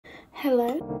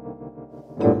Hello.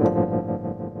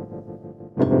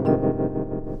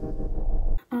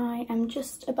 I am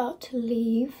just about to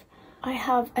leave. I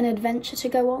have an adventure to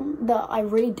go on that I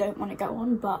really don't want to go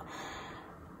on, but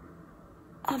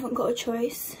I haven't got a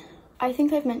choice. I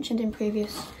think I've mentioned in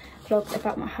previous vlogs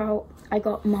about how I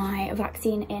got my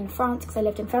vaccine in France, because I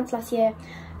lived in France last year.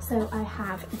 So I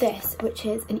have this, which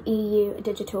is an EU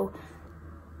digital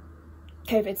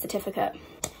COVID certificate.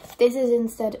 This is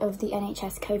instead of the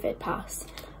NHS COVID pass.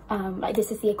 Like,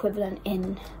 this is the equivalent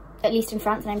in, at least in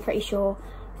France, and I'm pretty sure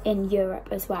in Europe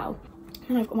as well.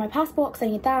 And I've got my passport because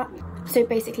I need that. So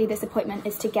basically this appointment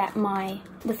is to get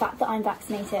the fact that I'm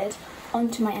vaccinated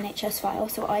onto my NHS file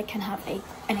so I can have a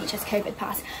NHS COVID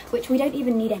pass, which we don't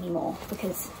even need anymore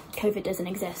because COVID doesn't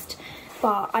exist.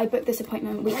 But I booked this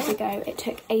appointment weeks ago. It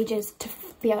took ages to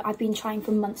I've been trying for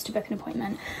months to book an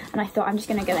appointment, and I thought I'm just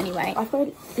gonna go anyway. I've got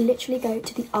to literally go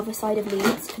to the other side of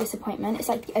Leeds for this appointment. It's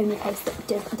like the only place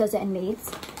that does it in Leeds,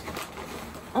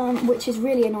 which is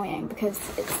really annoying because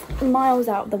it's miles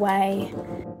out the way.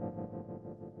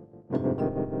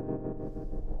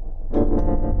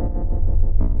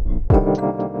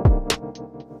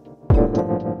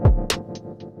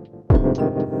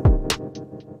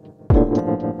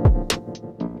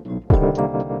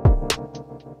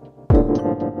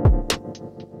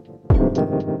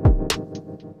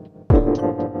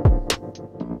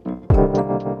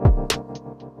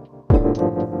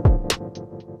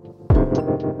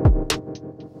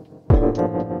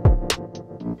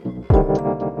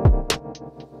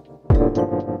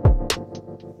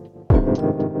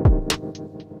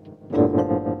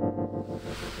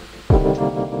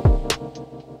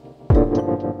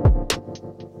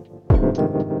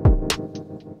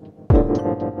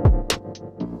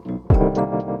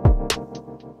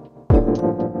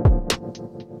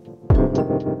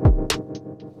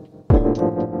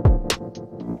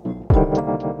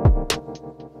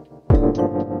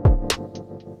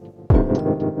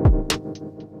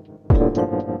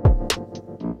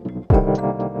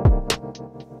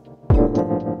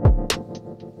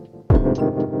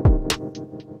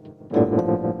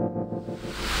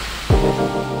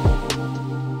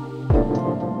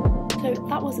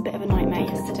 That was a bit of a nightmare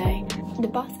yesterday. The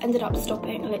bus ended up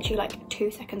stopping literally like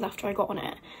 2 seconds after I got on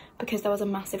it because there was a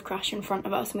massive crash in front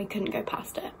of us and we couldn't go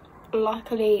past it.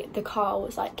 Luckily the car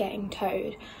was like getting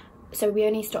towed, so we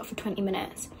only stopped for 20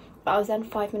 minutes, but I was then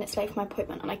 5 minutes late for my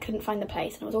appointment and I couldn't find the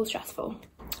place and it was all stressful.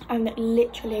 And it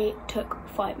literally took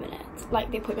 5 minutes.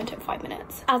 Like, the appointment took 5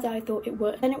 minutes, as I thought it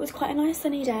would. And it was quite a nice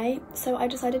sunny day, so I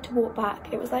decided to walk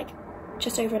back. It was like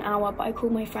just over an hour, but I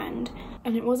called my friend,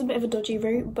 and it was a bit of a dodgy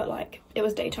route, but like, it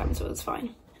was daytime, so it was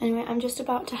fine. Anyway, I'm just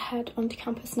about to head onto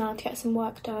campus now to get some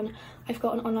work done. I've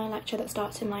got an online lecture that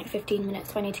starts in like 15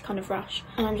 minutes, so I need to kind of rush.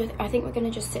 And I think we're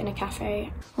gonna just sit in a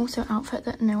cafe. Also, outfit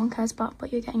that no one cares about,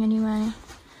 but you're getting anyway.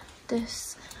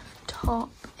 This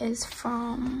top is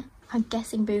from, I'm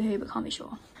guessing Boohoo, but can't be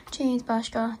sure. Jeans,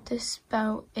 Bershka. This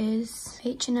belt is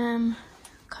H&M,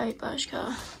 coat,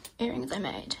 Bershka, earrings I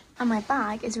made. And my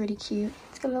bag is really cute.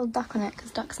 It's got a little duck on it because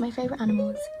ducks are my favourite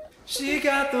animals. She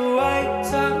got the white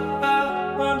top,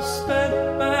 I want to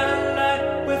spend my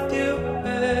life with you,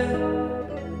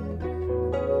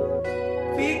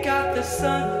 We got the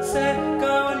sunset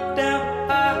going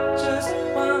down, I just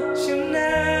want you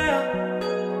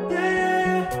now,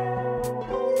 yeah.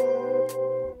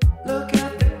 Look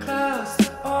at the clouds,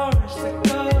 the orange, the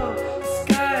gold, the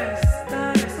sky is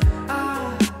nice. I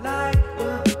like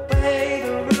the way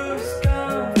the roof's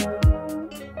gone,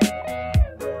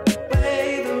 way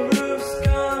the roof's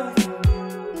gone.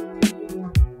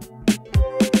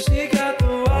 She got the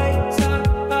white top,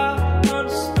 I want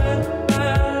to spend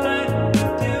my life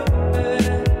with you,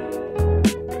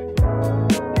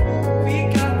 We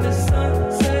got the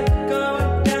sunset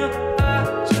going down, I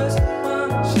just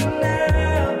want you now,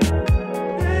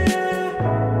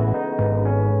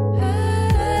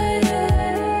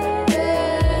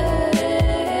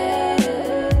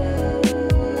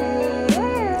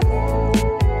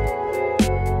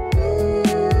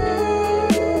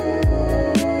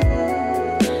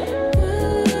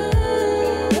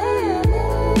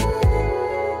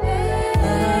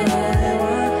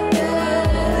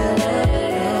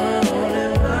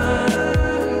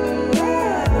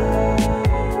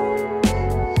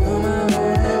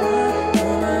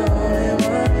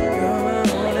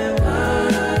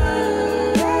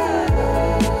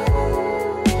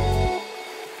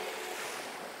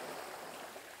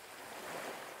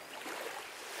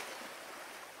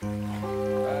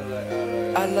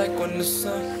 I like when the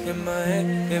sun in my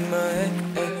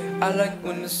head, I like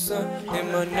when the sun hit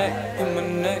my neck,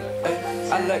 ay.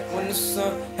 I like when the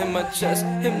sun hit my chest,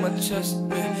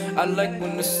 ay. I like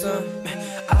when the sun,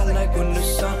 I like when the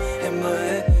sun hit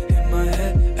my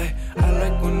head, ay. I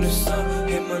like when the sun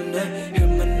hit my neck,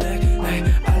 ay.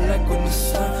 I like when the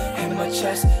sun hit my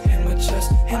chest, hit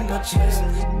my chest.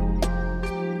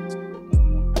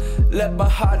 Left my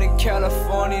heart in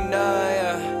California now,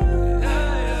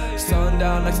 yeah.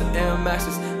 Sundown like some Air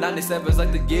Maxes. 97's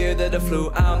like the year that I flew.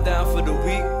 I'm down for the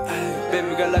week.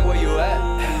 Baby girl, like where you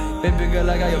at? Baby girl,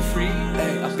 like are you free?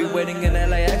 I'll be waiting in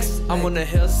LAX. I'm on the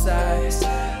hillside.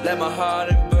 Let my heart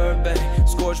in Burbank.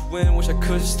 Scorched wind, wish I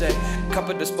could stay. Cup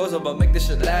of disposal, but make this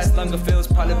shit last longer. Feels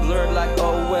probably blurred like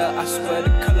oh well. I swear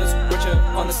the colors richer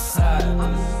on the side.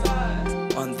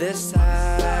 On this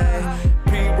side.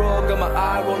 Pre-roll, got my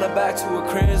eye rolling back to a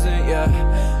crimson, yeah.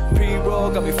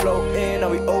 Pre-roll, got me floating, are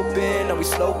we open, are we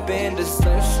sloping? The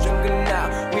sun's stringing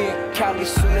out, we in Cali,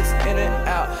 soon it's in and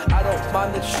out. I don't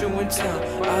mind that you in town,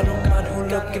 I don't mind who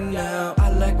looking now. I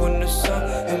like when the sun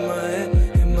hit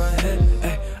my head,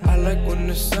 ay. I like when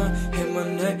the sun hit my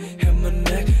neck,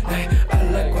 ay. I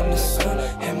like when the sun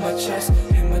hit my chest,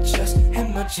 hit my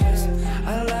chest.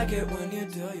 I like it when you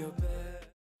do your best.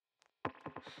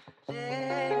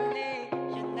 Lately,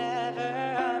 you're never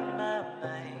on my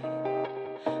mind.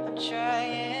 I'm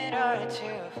trying hard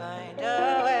to find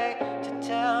a way to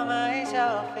tell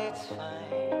myself it's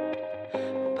fine.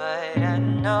 But I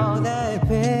know that,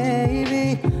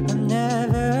 baby, I'm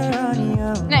never on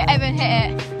your mind. No, Evan, hit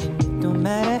it. And no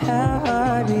matter how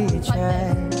hard we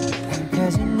try,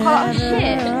 'cause you're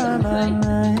never on my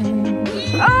mind.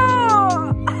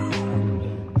 Oh!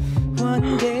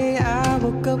 One day I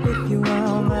woke up with you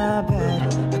on my bed.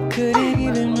 I couldn't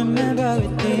even remember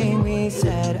everything we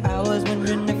said. I was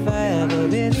wondering if I ever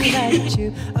really liked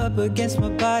you up against my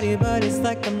body, but it's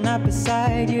like I'm not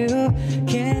beside you.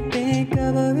 Can't think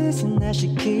of a reason that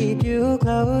should keep you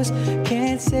close.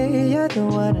 Can't say you're the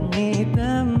one I need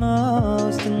the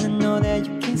most, and I know that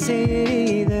you can't say it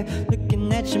either.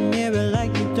 Looking at your mirror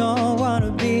like you don't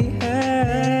wanna be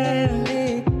hurt.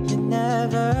 You're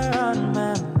never on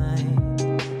my mind.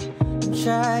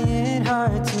 Trying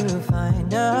hard to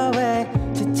find a way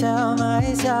to tell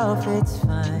myself it's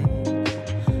fine.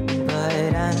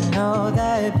 But I know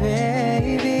that,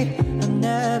 baby, I'm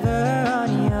never on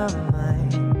your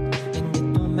mind. And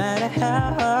it don't matter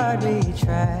how hard we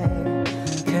try,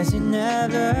 'cause you're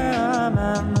never on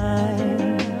my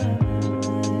mind.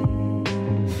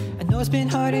 I know it's been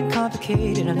hard and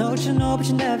complicated. I know what you know, but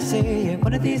you never say it.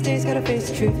 One of these days, gotta face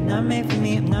the truth. I'm not made for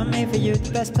me, I'm not made for you.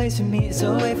 The best place for me is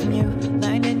away from you.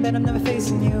 Lying in bed, I'm never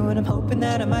facing you. And I'm hoping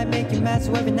that I might make you mad,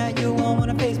 so every night you won't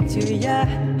wanna face me too. Yeah,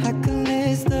 I could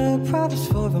list the problems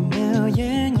for a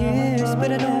million years,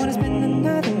 but I don't wanna spend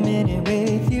another minute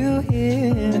with you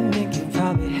here. I think you've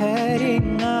probably had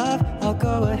enough. I'll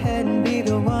go ahead and be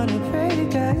the one to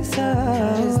break us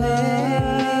up. 'Cause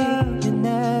lately, you're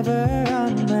never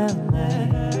on my mind.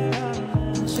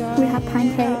 We have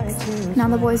pancakes. Now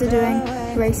the boys are doing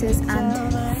races and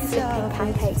sipping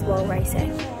pancakes while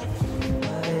racing.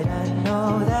 But I know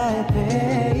that,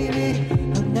 baby,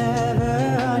 I'm never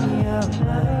on your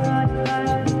mind.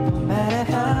 No matter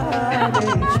how hard we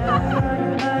try,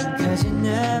 'cause you're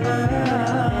never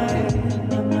on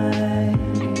my mind.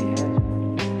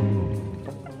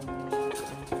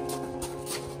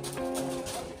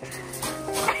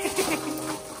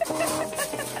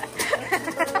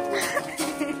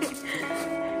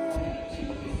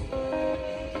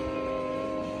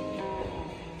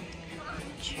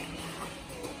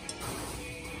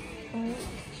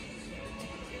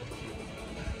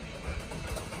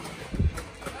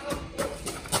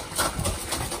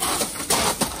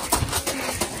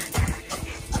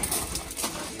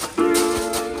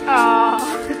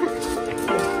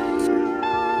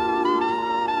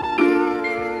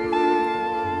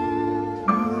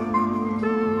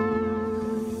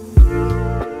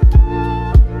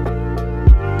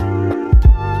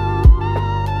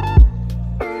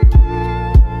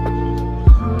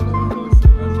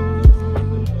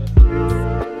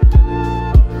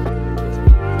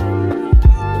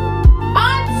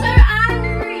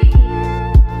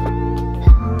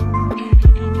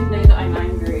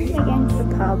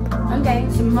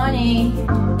 Money.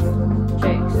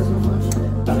 Jokes, this is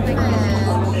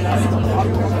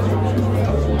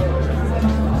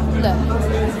look.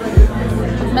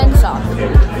 Mensa.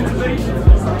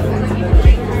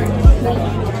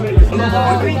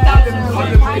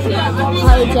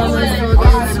 Hi Gemma.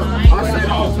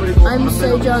 I'm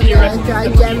so drunk that I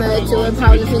dragged Gemma to a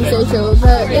powerlifting social,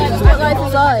 but this is what life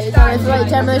is like, and I feel like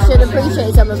Gemma should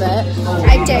appreciate some of it.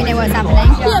 I don't know what's happening.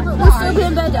 Yeah, but we'll still be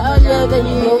in bed earlier than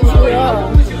you usually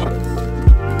are.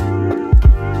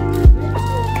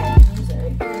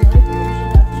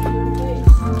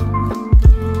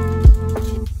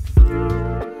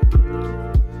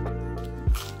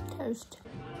 Toast.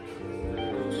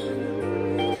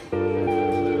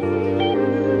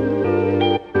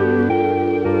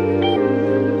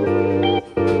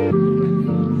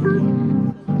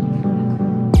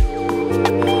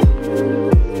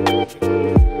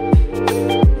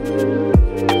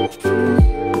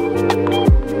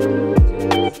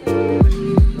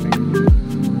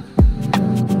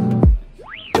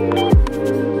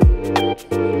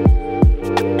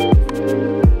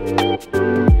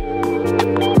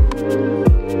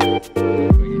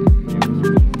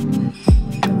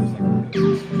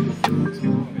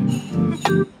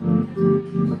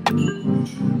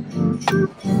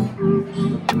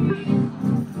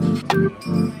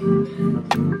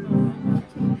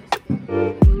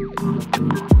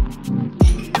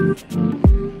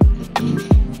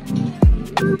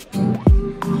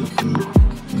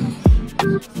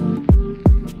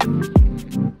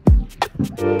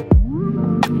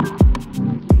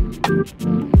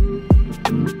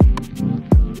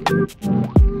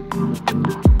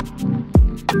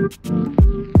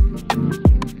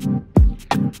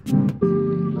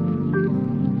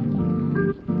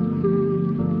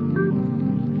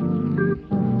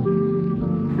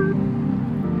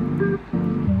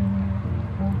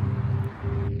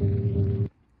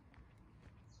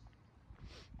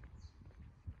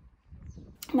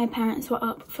 My parents were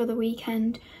up for the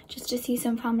weekend just to see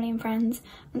some family and friends,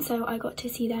 and so I got to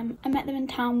see them. I met them in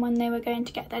town when they were going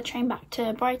to get their train back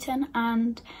to Brighton,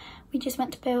 and we just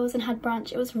went to Bill's and had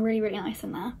brunch. It was really nice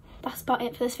in there. That's about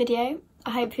it for this video.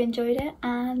 I hope you enjoyed it,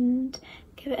 and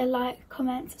give it a like,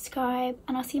 comment, subscribe,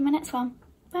 and I'll see you in my next one.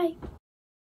 Bye.